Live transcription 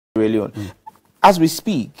Leone. As we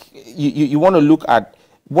speak, you want to look at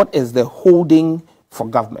what is the holding for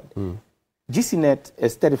government. GCNet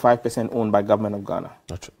is 35% owned by government of Ghana.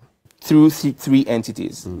 That's true. Through three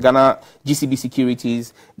entities: Ghana GCB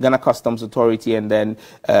Securities, Ghana Customs Authority, and then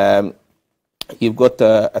you've got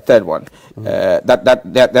a third one. There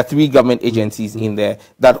are three government agencies in there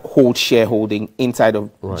that hold shareholding inside of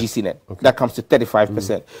GCNet. Okay. That comes to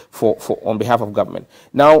 35% for on behalf of government.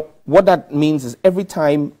 Now, what that means is every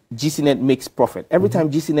time GCNet makes profit, every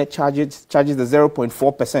time GCNet charges the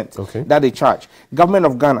 0.4% that they charge, government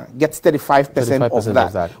of Ghana gets 35% of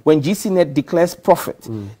that. When GCNet declares profit,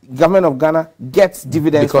 government of Ghana gets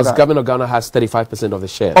dividends because government of Ghana has 35% of the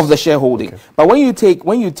shares of the shareholding. Okay. But when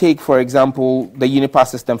you take for example the Unipass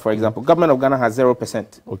system, for example, government of Ghana has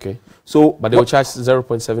 0%. Okay. So but they will charge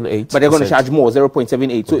 0.78. But they're going to charge more,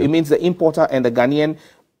 0.78. So it means the importer and the Ghanaian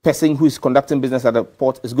person who is conducting business at the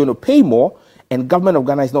port is going to pay more, and government of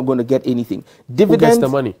Ghana is not going to get anything. Dividends, who gets the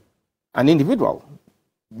money? An individual.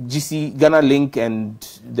 GC, Ghana Link, and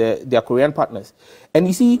their Korean partners. And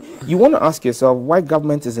you see, you want to ask yourself why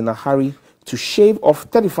government is in a hurry to shave off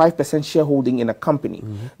 35% shareholding in a company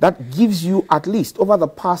that gives you at least over the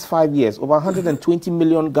past 5 years over 120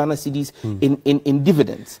 million Ghana cedis in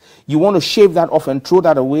dividends. You want to shave that off and throw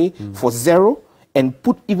that away for zero and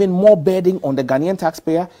put even more burden on the Ghanaian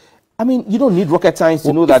taxpayer. I mean, you don't need rocket science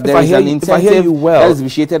to know that there is an incentive that is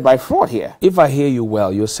vitiated by fraud here. If I hear you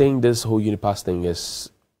well, you're saying this whole Unipass thing is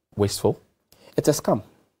wasteful? It's a scam,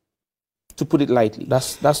 to put it lightly.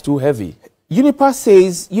 That's too heavy. Unipass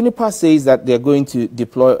says that they're going to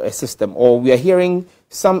deploy a system, or we are hearing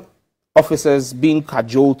some officers being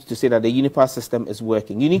cajoled to say that the Unipass system is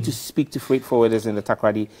working. You need to speak to freight forwarders in the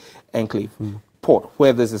Takoradi enclave. Port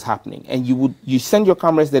where this is happening, and you send your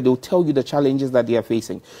cameras there, they'll tell you the challenges that they are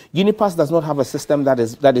facing. Unipass does not have a system that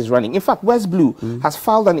is running. In fact, West Blue has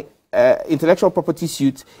filed an intellectual property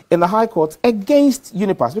suit in the High Court against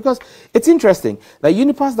Unipass, because it's interesting that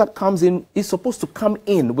Unipass that comes in is supposed to come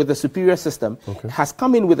in with a superior system, has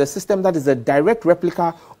come in with a system that is a direct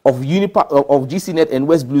replica of GCNet and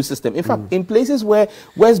West Blue system. In fact, in places where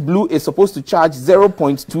West Blue is supposed to charge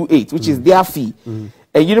 0.28, which is their fee,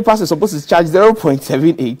 and Unipass is supposed to charge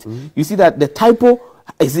 0.78, you see that the typo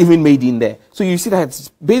is even made in there. So you see that it's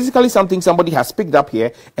basically something somebody has picked up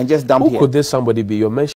here and just dumped here. Who could this somebody be? You're mentioning